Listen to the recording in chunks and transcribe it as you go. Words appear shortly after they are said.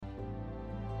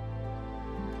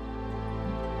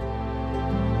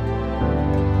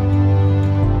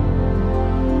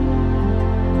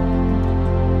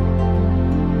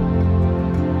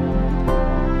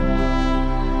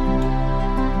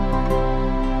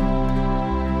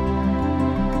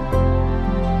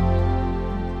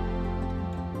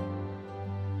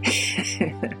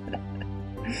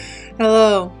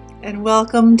Hello, and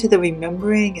welcome to the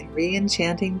Remembering and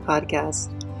ReEnchanting podcast.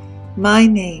 My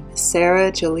name is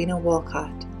Sarah Jolena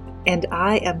Wolcott, and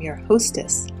I am your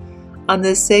hostess on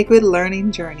this sacred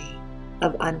learning journey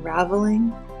of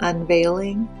unraveling,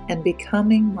 unveiling, and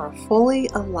becoming more fully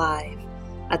alive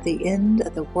at the end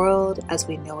of the world as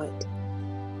we know it.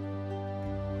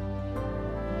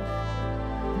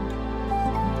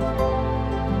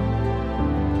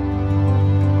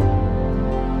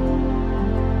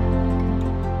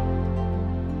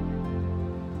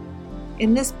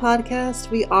 In this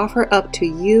podcast, we offer up to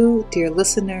you, dear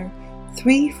listener,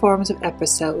 3 forms of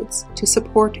episodes to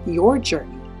support your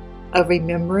journey of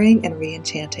remembering and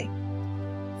re-enchanting.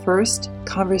 First,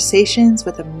 conversations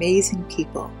with amazing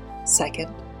people.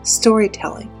 Second,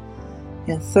 storytelling.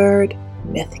 And third,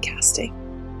 myth casting.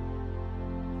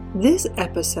 This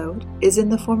episode is in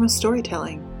the form of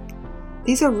storytelling.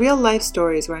 These are real life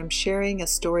stories where I'm sharing a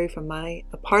story from a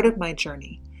part of my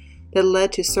journey that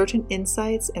led to certain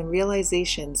insights and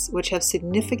realizations which have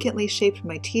significantly shaped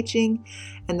my teaching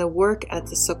and the work at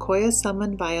the Sequoia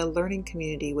Summon via learning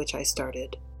community which I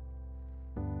started.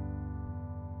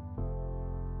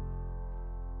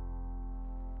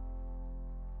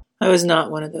 I was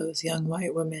not one of those young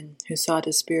white women who sought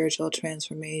a spiritual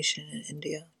transformation in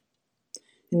India.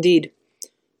 Indeed,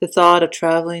 the thought of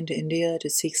traveling to India to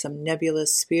seek some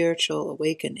nebulous spiritual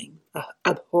awakening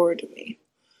abhorred me.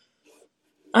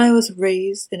 I was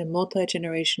raised in a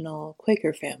multi-generational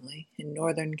Quaker family in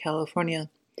Northern California,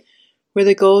 where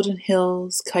the golden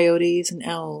hills, coyotes, and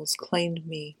owls claimed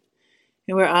me,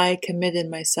 and where I committed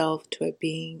myself to a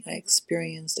being I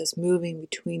experienced as moving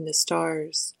between the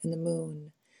stars and the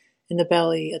moon in the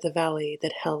belly of the valley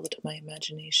that held my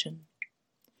imagination.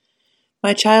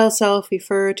 My child self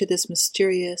referred to this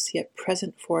mysterious yet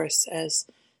present force as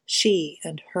she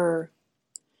and her.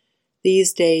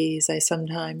 These days I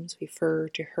sometimes refer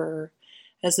to her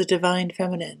as the divine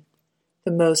feminine,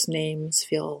 though most names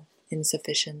feel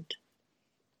insufficient.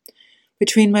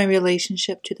 Between my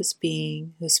relationship to this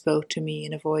being who spoke to me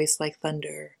in a voice like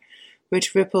thunder,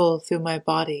 which rippled through my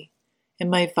body,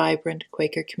 and my vibrant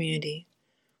Quaker community,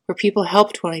 where people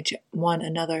helped one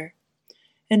another,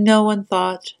 and no one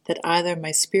thought that either my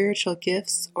spiritual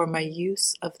gifts or my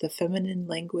use of the feminine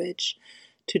language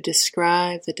to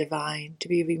describe the divine to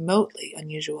be remotely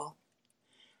unusual.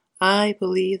 I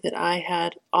believe that I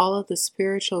had all of the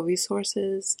spiritual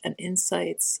resources and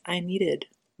insights I needed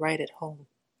right at home.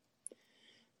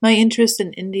 My interest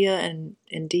in India, and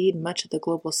indeed much of the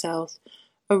global South,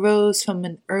 arose from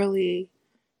an early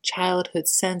childhood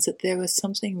sense that there was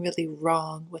something really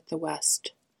wrong with the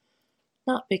West.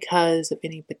 Not because of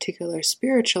any particular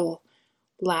spiritual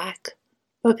lack,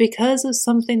 but because of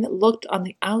something that looked on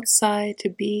the outside to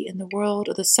be in the world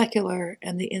of the secular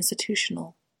and the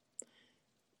institutional.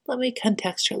 Let me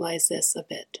contextualize this a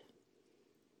bit.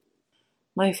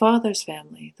 My father's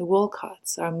family, the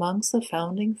Wolcotts, are amongst the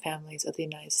founding families of the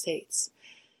United States,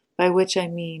 by which I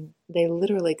mean they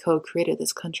literally co-created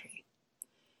this country.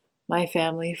 My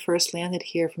family first landed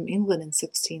here from England in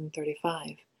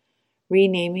 1635,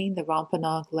 renaming the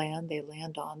Wampanoag land they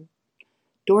land on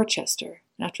Dorchester,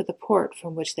 after the port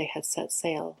from which they had set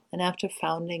sail, and after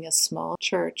founding a small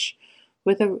church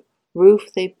with a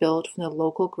roof they built from the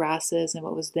local grasses and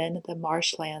what was then the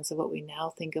marshlands of what we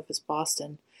now think of as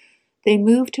Boston, they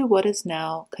moved to what is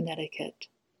now Connecticut.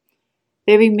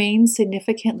 They remained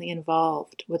significantly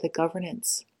involved with the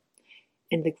governance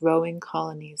in the growing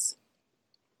colonies.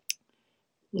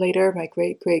 Later, my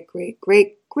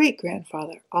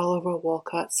great-great-great-great-great-grandfather, Oliver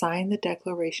Wolcott, signed the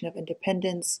Declaration of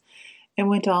Independence and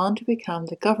went on to become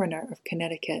the governor of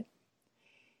Connecticut.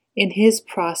 In his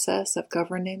process of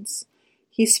governance,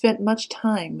 he spent much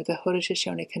time with the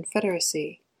Haudenosaunee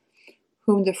Confederacy,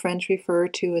 whom the French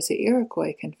referred to as the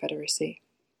Iroquois Confederacy.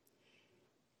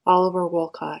 Oliver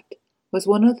Wolcott was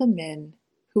one of the men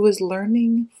who was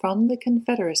learning from the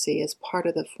Confederacy as part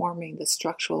of forming the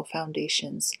structural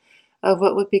foundations of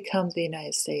what would become the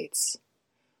United States.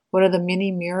 One of the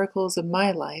many miracles of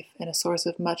my life and a source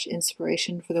of much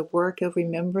inspiration for the work of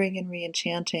remembering and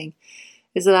re-enchanting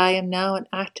is that I am now in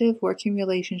active working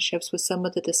relationships with some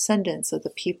of the descendants of the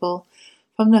people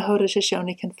from the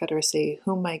Haudenosaunee Confederacy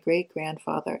whom my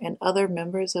great-grandfather and other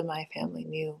members of my family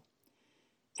knew.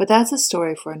 But that's a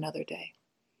story for another day.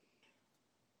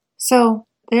 So,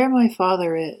 there my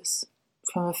father is,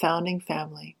 from a founding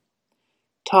family.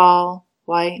 Tall,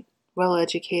 white,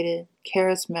 well-educated,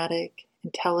 charismatic,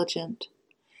 intelligent.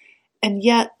 And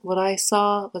yet, what I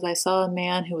saw was a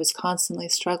man who was constantly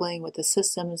struggling with the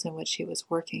systems in which he was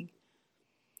working.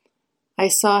 I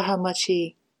saw how much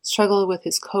he struggled with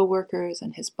his co-workers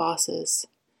and his bosses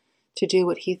to do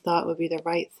what he thought would be the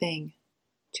right thing,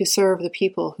 to serve the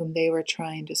people whom they were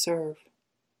trying to serve.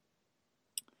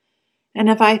 And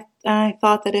I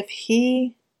thought that if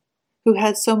he, who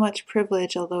had so much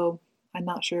privilege, although I'm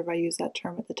not sure if I used that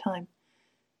term at the time,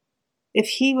 if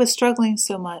he was struggling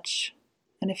so much,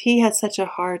 and if he had such a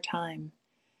hard time,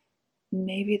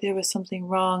 maybe there was something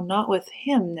wrong, not with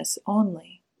him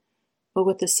only, but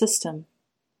with the system.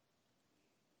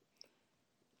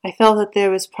 I felt that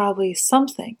there was probably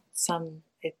something, certainly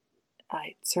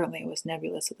it was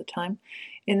nebulous at the time,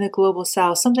 in the global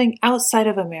south, something outside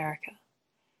of America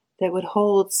that would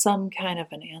hold some kind of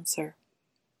an answer.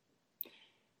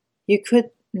 You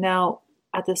could now,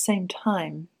 at the same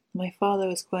time, my father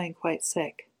was going quite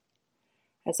sick.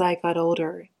 As I got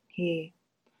older, he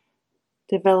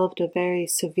developed a very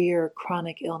severe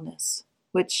chronic illness,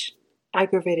 which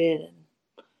aggravated and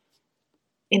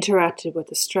interacted with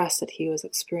the stress that he was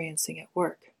experiencing at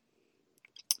work.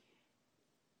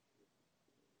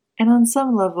 And on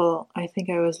some level, I think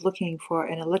I was looking for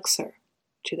an elixir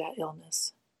to that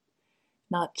illness,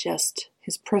 not just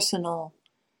his personal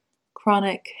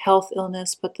chronic health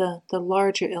illness, but the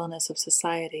larger illness of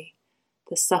society,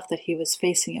 the stuff that he was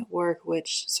facing at work,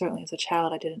 which certainly as a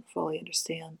child I didn't fully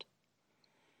understand.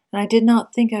 And I did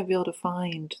not think I'd be able to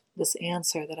find this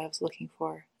answer that I was looking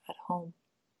for at home.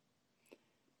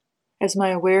 As my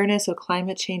awareness of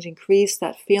climate change increased,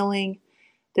 that feeling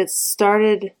that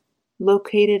started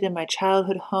located in my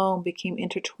childhood home became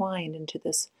intertwined into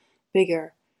this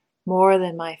bigger, more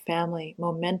than my family,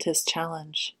 momentous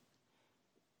challenge.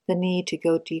 The need to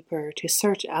go deeper, to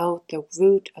search out the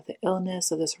root of the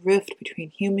illness, of this rift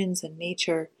between humans and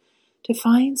nature, to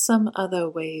find some other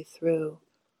way through,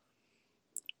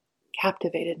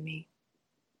 captivated me.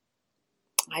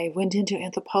 I went into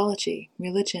anthropology,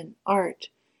 religion, art,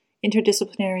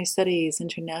 interdisciplinary studies,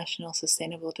 international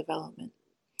sustainable development,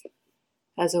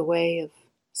 as a way of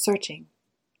searching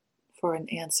for an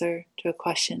answer to a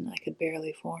question I could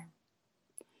barely form.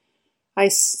 I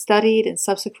studied and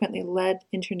subsequently led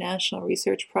international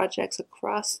research projects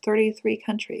across 33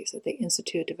 countries at the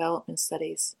Institute of Development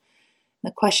Studies. And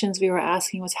the questions we were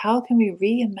asking was, how can we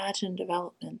reimagine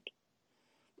development?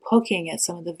 Poking at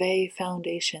some of the very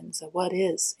foundations of what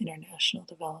is international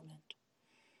development,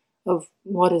 of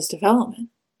what is development.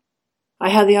 I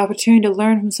had the opportunity to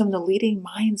learn from some of the leading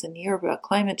minds in Europe about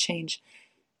climate change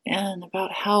and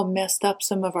about how messed up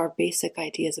some of our basic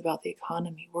ideas about the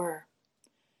economy were.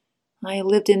 I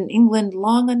lived in England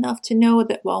long enough to know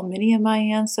that while many of my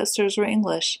ancestors were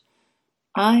English,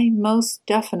 I most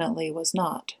definitely was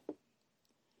not.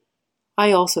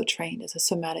 I also trained as a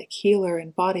somatic healer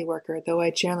and body worker, though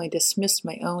I generally dismissed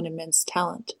my own immense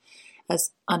talent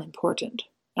as unimportant.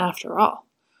 After all,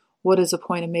 what is the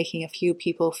point of making a few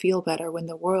people feel better when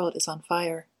the world is on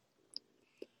fire?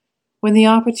 When the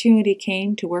opportunity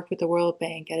came to work with the World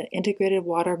Bank at an integrated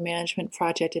water management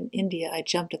project in India, I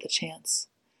jumped at the chance.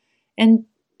 And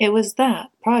it was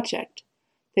that project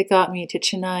that got me to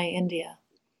Chennai, India.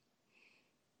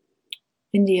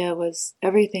 India was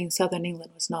everything southern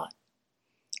England was not.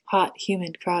 Hot,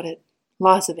 humid, crowded,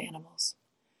 lots of animals.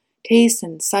 Tastes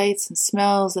and sights and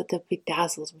smells that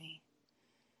bedazzled me.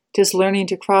 Just learning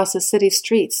to cross the city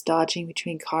streets, dodging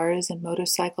between cars and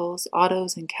motorcycles,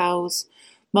 autos and cows,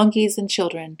 monkeys and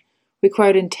children,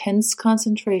 required intense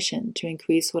concentration to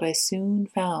increase what I soon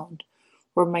found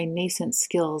were my nascent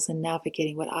skills in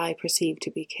navigating what I perceived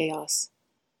to be chaos.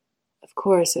 Of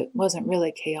course, it wasn't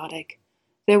really chaotic.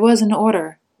 There was an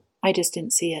order. I just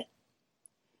didn't see it.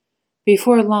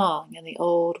 Before long, in the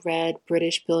old red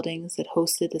British buildings that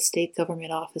hosted the state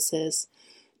government offices,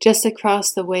 just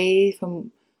across the way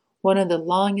from one of the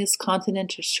longest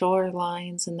continental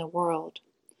shorelines in the world,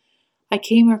 I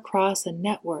came across a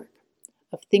network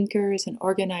of thinkers and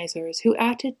organizers who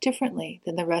acted differently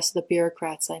than the rest of the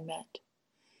bureaucrats I met.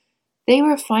 They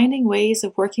were finding ways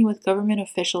of working with government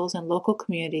officials and local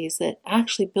communities that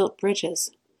actually built bridges.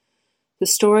 The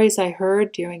stories I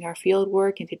heard during our field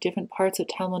work into different parts of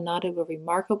Tamil Nadu were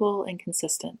remarkable and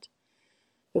consistent.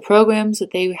 The programs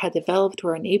that they had developed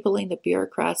were enabling the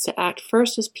bureaucrats to act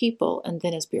first as people and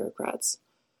then as bureaucrats.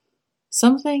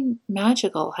 Something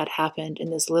magical had happened in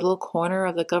this little corner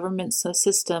of the government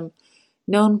system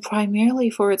known primarily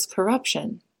for its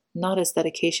corruption, not its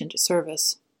dedication to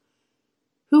service.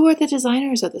 Who were the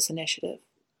designers of this initiative?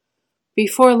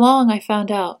 Before long, I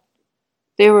found out.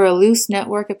 They were a loose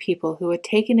network of people who had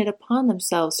taken it upon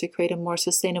themselves to create a more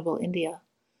sustainable India.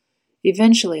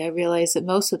 Eventually, I realized that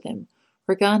most of them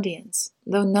were Gandhians,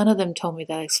 though none of them told me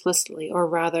that explicitly, or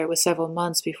rather it was several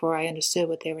months before I understood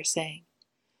what they were saying.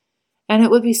 And it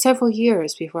would be several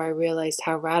years before I realized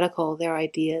how radical their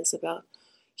ideas about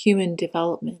human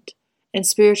development and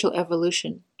spiritual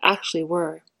evolution actually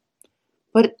were.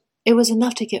 But it was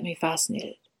enough to get me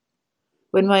fascinated.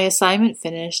 When my assignment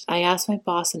finished, I asked my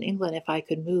boss in England if I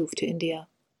could move to India.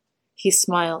 He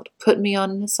smiled, put me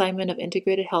on an assignment of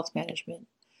integrated health management,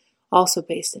 also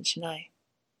based in Chennai.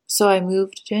 So I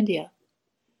moved to India.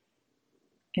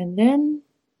 And then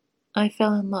I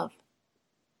fell in love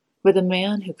with a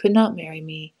man who could not marry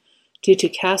me due to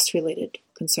caste-related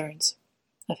concerns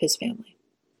of his family.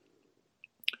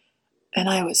 And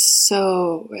I was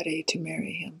so ready to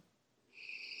marry him.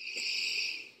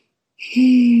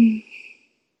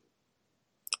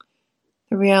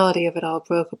 The reality of it all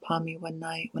broke upon me one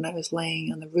night when I was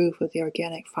laying on the roof of the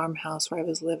organic farmhouse where I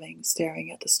was living,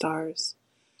 staring at the stars.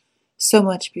 So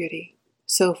much beauty,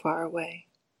 so far away.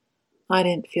 I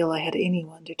didn't feel I had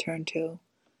anyone to turn to.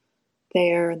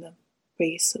 There in the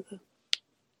base of the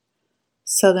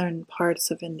southern parts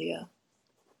of India,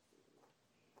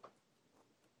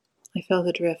 I felt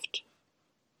adrift,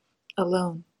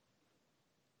 alone.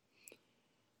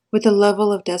 With a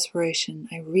level of desperation,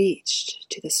 I reached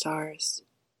to the stars,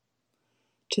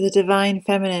 to the divine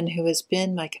feminine who has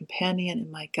been my companion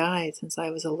and my guide since I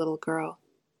was a little girl.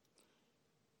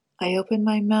 I opened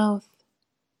my mouth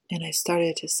and I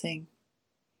started to sing.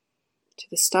 To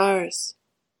the stars,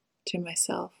 to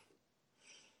myself.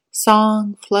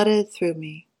 Song flooded through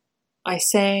me. I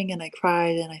sang and I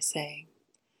cried and I sang.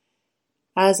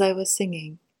 As I was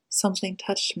singing, something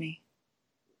touched me.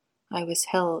 I was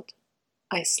held.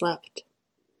 I slept.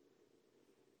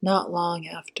 Not long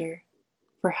after,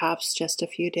 perhaps just a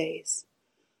few days,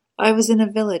 I was in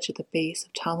a village at the base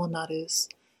of Tamil Nadu's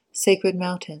sacred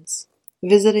mountains,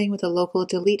 visiting with a local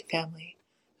Dalit family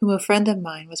whom a friend of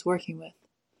mine was working with.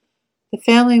 The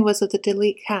family was of the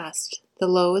Dalit caste, the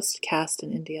lowest caste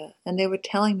in India, and they were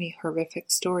telling me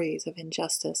horrific stories of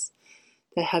injustice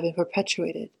that had been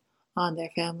perpetuated on their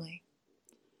family.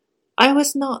 I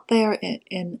was not there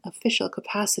in official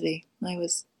capacity. I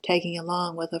was tagging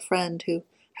along with a friend who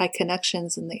had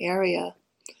connections in the area.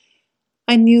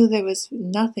 I knew there was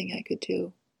nothing I could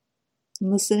do.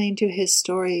 Listening to his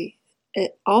story,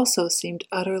 it also seemed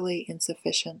utterly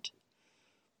insufficient.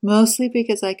 Mostly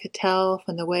because I could tell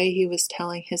from the way he was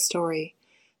telling his story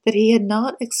that he had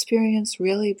not experienced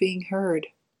really being heard.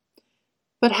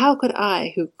 But how could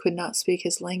I, who could not speak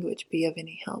his language, be of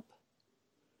any help?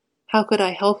 How could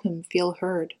I help him feel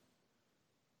heard?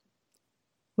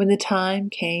 When the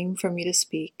time came for me to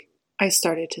speak, I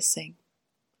started to sing.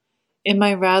 In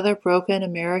my rather broken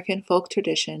American folk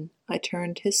tradition, I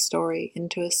turned his story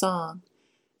into a song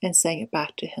and sang it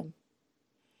back to him.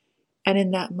 And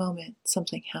in that moment,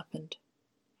 something happened.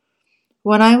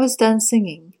 When I was done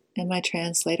singing, and my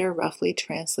translator roughly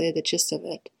translated the gist of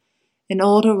it, an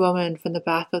older woman from the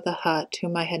back of the hut,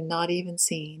 whom I had not even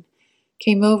seen,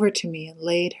 came over to me and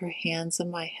laid her hands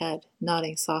on my head,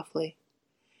 nodding softly.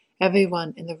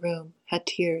 Everyone in the room had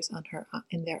tears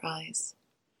in their eyes.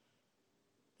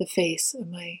 The face of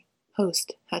my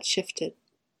host had shifted.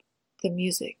 The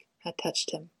music had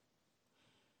touched him.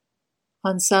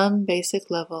 On some basic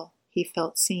level, he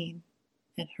felt seen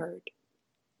and heard.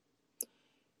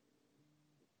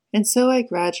 And so I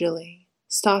gradually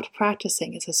stopped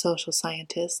practicing as a social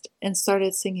scientist and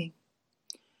started singing.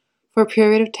 For a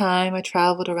period of time, I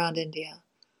traveled around India,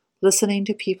 listening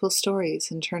to people's stories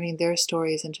and turning their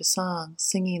stories into songs,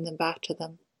 singing them back to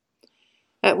them.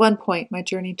 At one point, my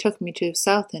journey took me to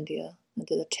South India, and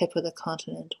to the tip of the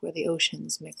continent where the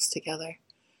oceans mix together,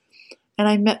 and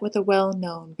I met with a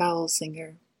well-known bowel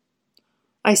singer.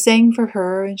 I sang for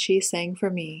her and she sang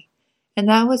for me, and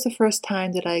that was the first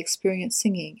time that I experienced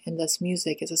singing and thus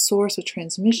music as a source of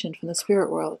transmission from the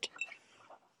spirit world.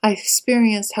 I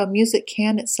experienced how music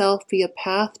can itself be a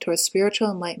path towards spiritual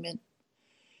enlightenment.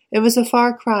 It was a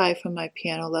far cry from my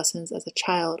piano lessons as a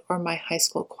child or my high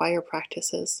school choir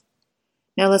practices.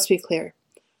 Now let's be clear,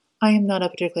 I am not a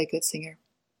particularly good singer.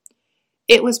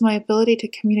 It was my ability to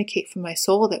communicate from my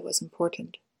soul that was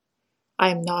important. I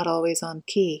am not always on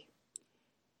key.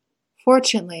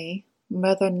 Fortunately,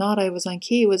 whether or not I was on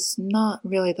key was not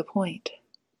really the point.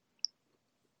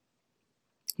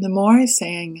 The more I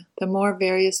sang, the more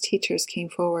various teachers came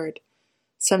forward,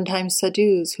 sometimes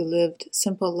sadhus who lived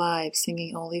simple lives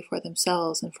singing only for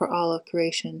themselves and for all of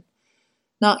creation,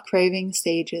 not craving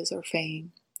stages or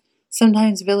fame,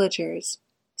 sometimes villagers,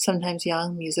 sometimes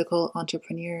young musical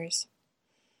entrepreneurs.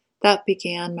 That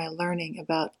began my learning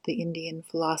about the Indian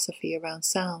philosophy around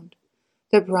sound.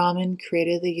 That Brahman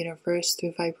created the universe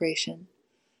through vibration.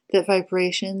 That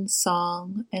vibration,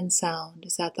 song, and sound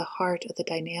is at the heart of the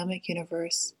dynamic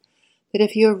universe. that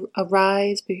if you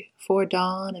arise before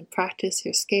dawn and practice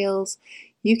your scales,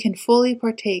 you can fully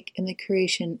partake in the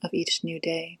creation of each new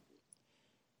day.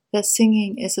 That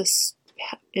singing is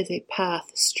a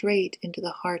path straight into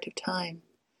the heart of time,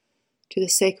 to the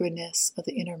sacredness of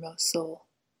the innermost soul.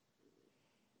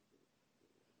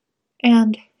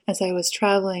 And as I was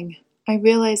traveling, I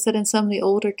realized that in some of the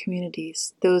older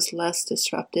communities, those less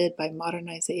disrupted by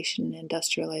modernization and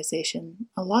industrialization,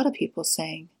 a lot of people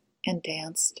sang and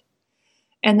danced,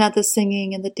 and that the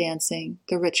singing and the dancing,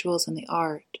 the rituals and the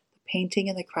art, the painting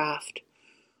and the craft,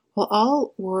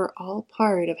 were all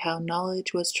part of how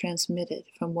knowledge was transmitted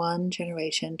from one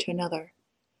generation to another.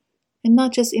 And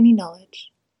not just any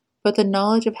knowledge, but the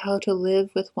knowledge of how to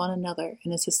live with one another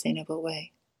in a sustainable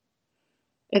way.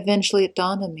 Eventually it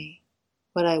dawned on me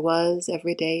what I was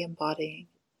every day embodying,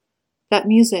 that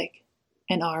music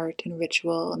and art and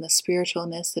ritual and the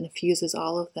spiritualness that infuses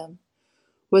all of them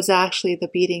was actually the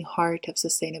beating heart of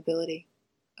sustainability,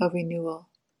 of renewal.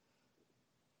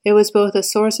 It was both a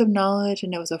source of knowledge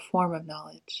and it was a form of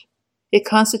knowledge. It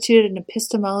constituted an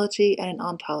epistemology and an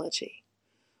ontology.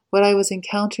 What I was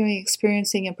encountering,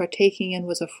 experiencing, and partaking in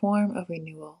was a form of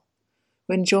renewal.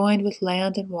 When joined with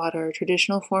land and water,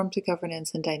 traditional forms of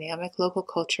governance, and dynamic local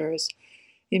cultures,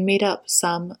 it made up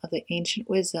some of the ancient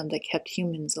wisdom that kept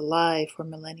humans alive for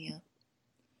millennia.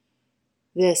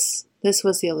 This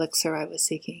was the elixir I was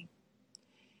seeking.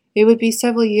 It would be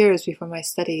several years before my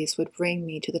studies would bring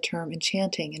me to the term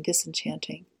enchanting and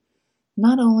disenchanting,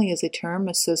 not only as a term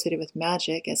associated with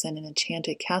magic as in an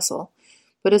enchanted castle,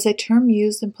 but as a term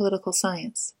used in political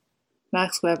science.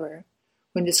 Max Weber,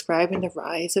 when describing the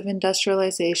rise of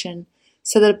industrialization,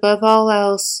 said that above all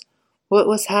else, what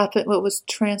was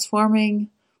transforming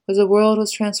was the world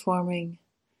was transforming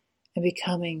and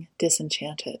becoming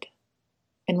disenchanted.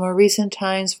 In more recent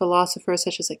times, philosophers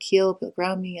such as Achille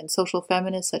Belgrami and social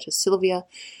feminists such as Silvia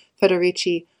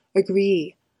Federici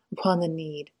agree upon the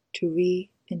need to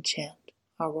re-enchant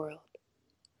our world.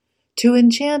 To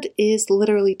enchant is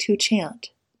literally to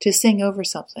chant, to sing over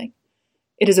something.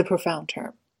 It is a profound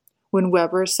term. When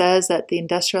Weber says that the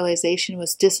industrialization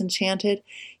was disenchanted,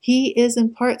 he is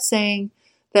in part saying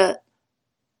that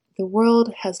the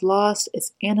world has lost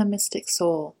its animistic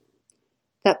soul,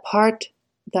 that part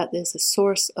that is the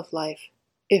source of life,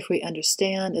 if we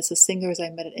understand, as the singers I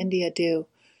met in India do,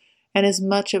 and as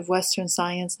much of Western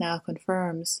science now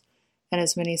confirms, and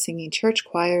as many singing church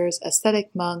choirs,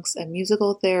 ascetic monks, and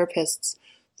musical therapists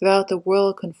throughout the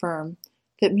world confirm,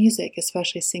 that music,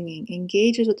 especially singing,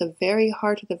 engages with the very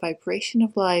heart of the vibration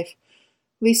of life.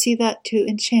 We see that to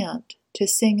enchant, to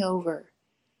sing over,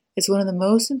 is one of the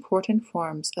most important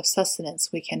forms of sustenance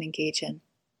we can engage in,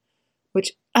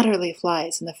 which utterly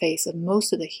flies in the face of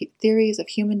most of the theories of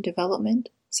human development,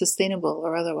 sustainable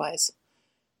or otherwise.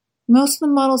 Most of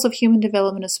the models of human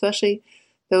development, especially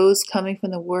those coming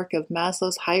from the work of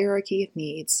Maslow's hierarchy of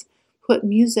needs, put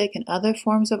music and other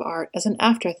forms of art as an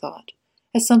afterthought,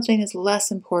 as something is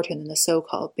less important than the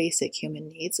so-called basic human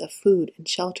needs of food and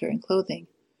shelter and clothing.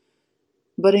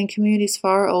 But in communities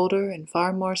far older and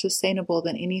far more sustainable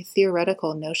than any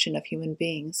theoretical notion of human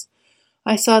beings,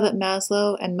 I saw that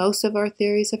Maslow and most of our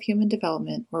theories of human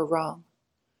development were wrong.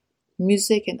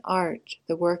 Music and art,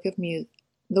 the work of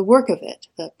it,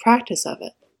 the practice of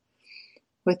it,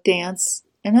 with dance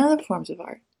and other forms of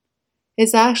art,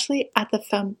 is actually at the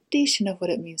foundation of what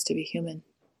it means to be human.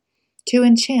 To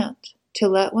enchant, to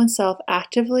let oneself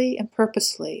actively and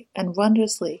purposefully and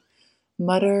wondrously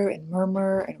mutter and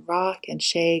murmur and rock and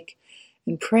shake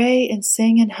and pray and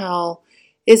sing and howl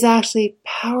is actually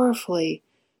powerfully,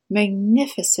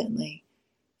 magnificently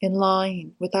in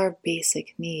line with our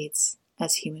basic needs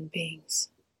as human beings.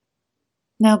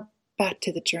 Now back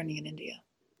to the journey in India.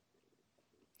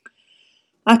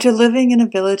 After living in a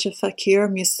village of fakir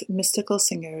mystical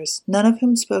singers, none of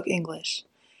whom spoke English,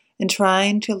 and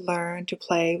trying to learn to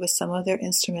play with some of their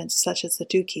instruments such as the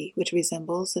duki, which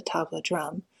resembles the tabla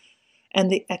drum, and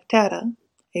the ektara,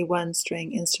 a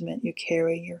one-string instrument you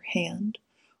carry in your hand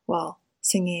while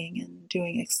singing and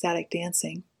doing ecstatic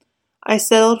dancing, I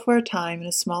settled for a time in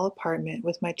a small apartment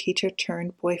with my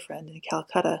teacher-turned-boyfriend in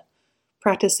Calcutta,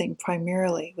 practicing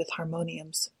primarily with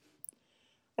harmoniums.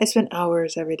 I spent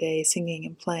hours every day singing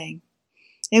and playing.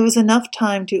 It was enough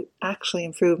time to actually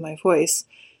improve my voice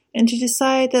and to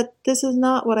decide that this is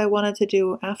not what I wanted to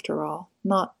do after all,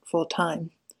 not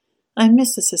full-time. I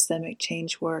miss the systemic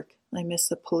change work. I miss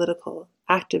the political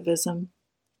activism.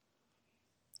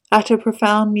 After a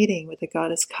profound meeting with the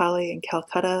goddess Kali in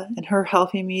Calcutta and her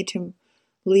helping me to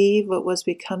leave what was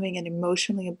becoming an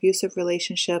emotionally abusive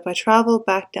relationship, I traveled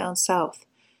back down south,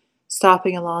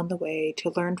 stopping along the way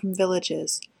to learn from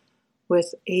villages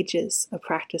with ages of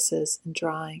practices in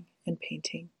drawing and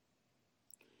painting.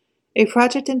 A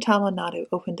project in Tamil Nadu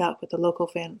opened up with the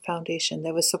local foundation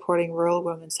that was supporting rural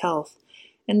women's health,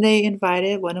 and they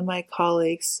invited one of my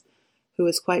colleagues who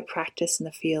was quite practiced in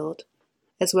the field,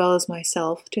 as well as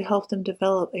myself, to help them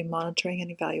develop a monitoring and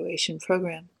evaluation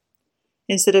program.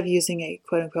 Instead of using a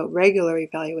quote-unquote regular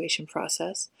evaluation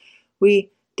process, we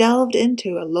delved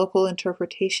into a local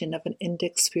interpretation of an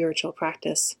Indic spiritual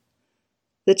practice.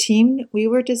 The team we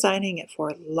were designing it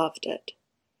for loved it.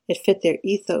 It fit their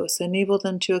ethos, enabled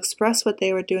them to express what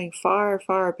they were doing far,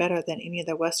 far better than any of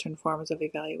the Western forms of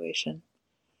evaluation.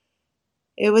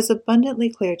 It was abundantly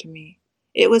clear to me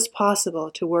it was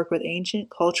possible to work with ancient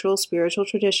cultural spiritual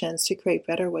traditions to create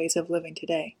better ways of living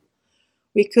today.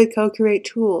 We could co-create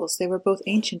tools that were both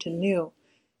ancient and new,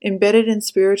 embedded in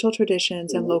spiritual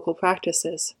traditions and local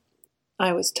practices.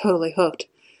 I was totally hooked.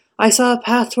 I saw a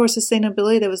path toward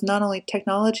sustainability that was not only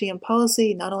technology and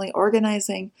policy, not only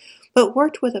organizing, but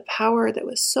worked with a power that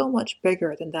was so much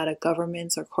bigger than that of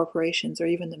governments or corporations or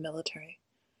even the military.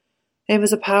 It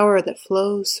was a power that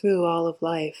flows through all of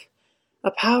life, a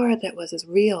power that was as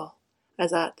real as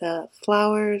the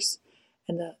flowers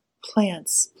and the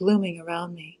plants blooming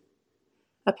around me,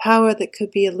 a power that could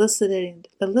be elicited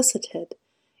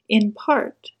in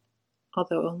part,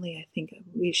 although only I think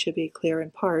we should be clear in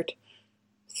part,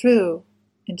 through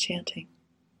enchanting.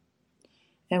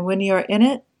 And when you are in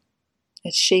it,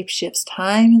 it shapeshifts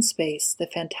time and space, the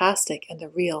fantastic and the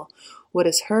real, what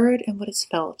is heard and what is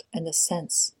felt, and the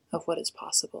sense of what is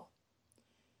possible.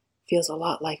 Feels a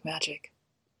lot like magic.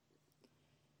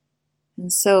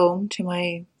 And so, to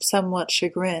my somewhat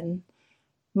chagrin,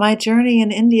 my journey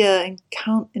in India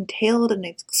entailed an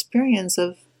experience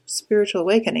of spiritual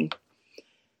awakening.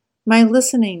 My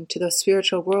listening to the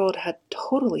spiritual world had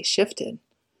totally shifted.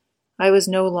 I was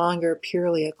no longer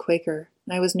purely a Quaker.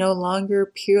 I was no longer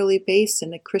purely based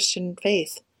in a Christian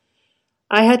faith.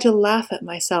 I had to laugh at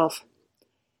myself.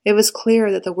 It was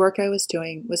clear that the work I was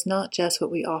doing was not just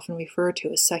what we often refer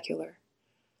to as secular.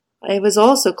 It was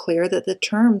also clear that the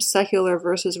terms secular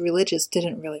versus religious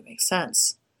didn't really make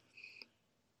sense.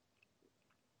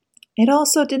 It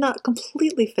also did not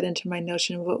completely fit into my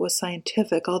notion of what was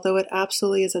scientific, although it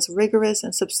absolutely is as rigorous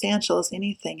and substantial as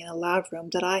anything in a lab room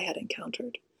that I had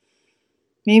encountered.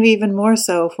 Maybe even more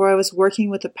so, for I was working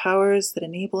with the powers that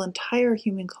enable entire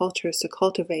human cultures to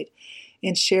cultivate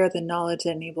and share the knowledge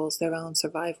that enables their own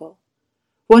survival.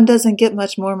 One doesn't get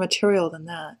much more material than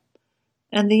that.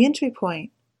 And the entry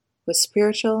point was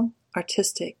spiritual,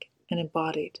 artistic, and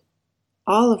embodied,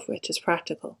 all of which is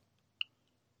practical.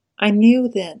 I knew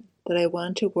then that I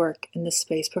wanted to work in this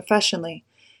space professionally,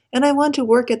 and I wanted to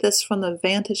work at this from the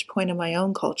vantage point of my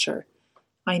own culture.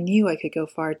 I knew I could go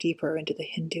far deeper into the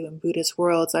Hindu and Buddhist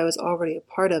worlds I was already a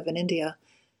part of in India,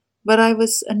 but I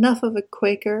was enough of a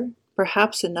Quaker,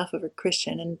 perhaps enough of a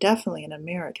Christian, and definitely an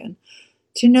American,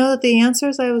 to know that the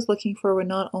answers I was looking for were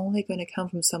not only going to come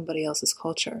from somebody else's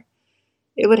culture.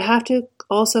 It would have to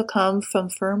also come from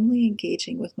firmly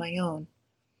engaging with my own.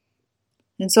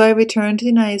 And so I returned to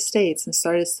the United States and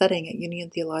started studying at Union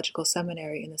Theological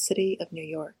Seminary in the city of New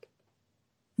York.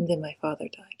 And then my father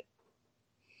died.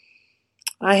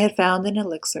 I had found an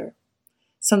elixir,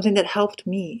 something that helped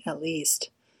me, at least,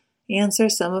 answer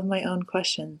some of my own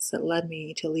questions that led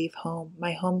me to leave home,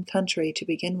 my home country to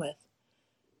begin with.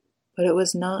 But it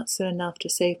was not soon enough to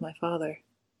save my father.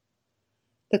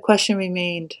 The question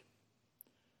remained,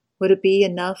 would it be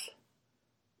enough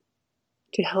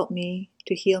to help me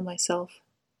to heal myself?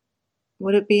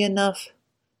 Would it be enough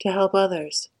to help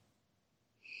others?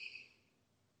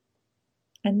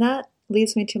 And that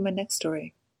leads me to my next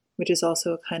story, which is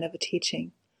also a kind of a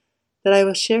teaching that I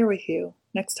will share with you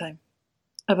next time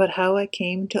about how I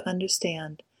came to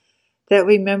understand that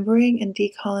remembering and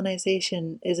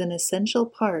decolonization is an essential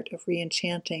part of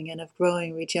re-enchanting and of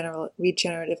growing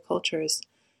regenerative cultures,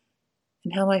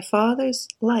 and how my father's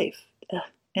life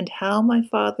and how my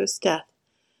father's death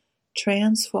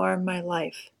transformed my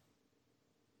life,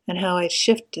 and how I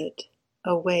shifted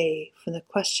away from the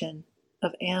question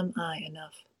of am I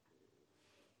enough?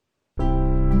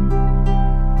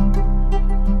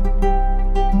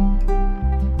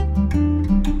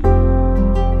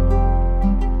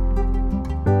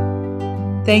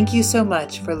 Thank you so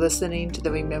much for listening to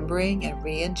the Remembering and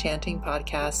Re-Enchanting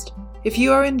podcast. If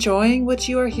you are enjoying what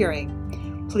you are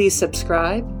hearing, please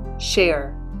subscribe,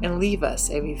 share, and leave us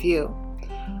a review.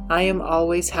 I am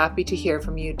always happy to hear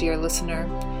from you, dear listener,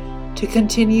 to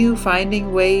continue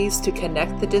finding ways to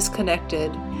connect the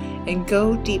disconnected and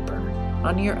go deeper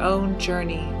on your own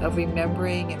journey of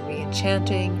remembering and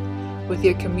re-enchanting with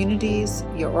your communities,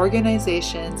 your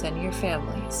organizations, and your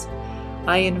families,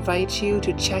 I invite you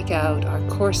to check out our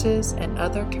courses and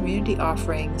other community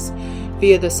offerings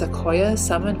via the Sequoia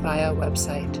Samanvaya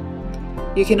website.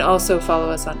 You can also follow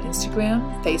us on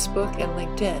Instagram, Facebook, and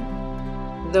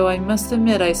LinkedIn, though I must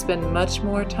admit I spend much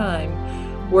more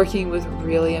time working with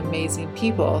really amazing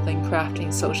people than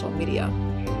crafting social media.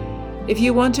 If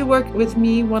you want to work with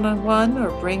me one-on-one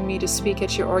or bring me to speak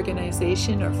at your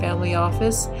organization or family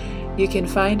office, you can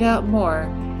find out more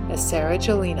at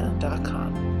sarahjelena.com.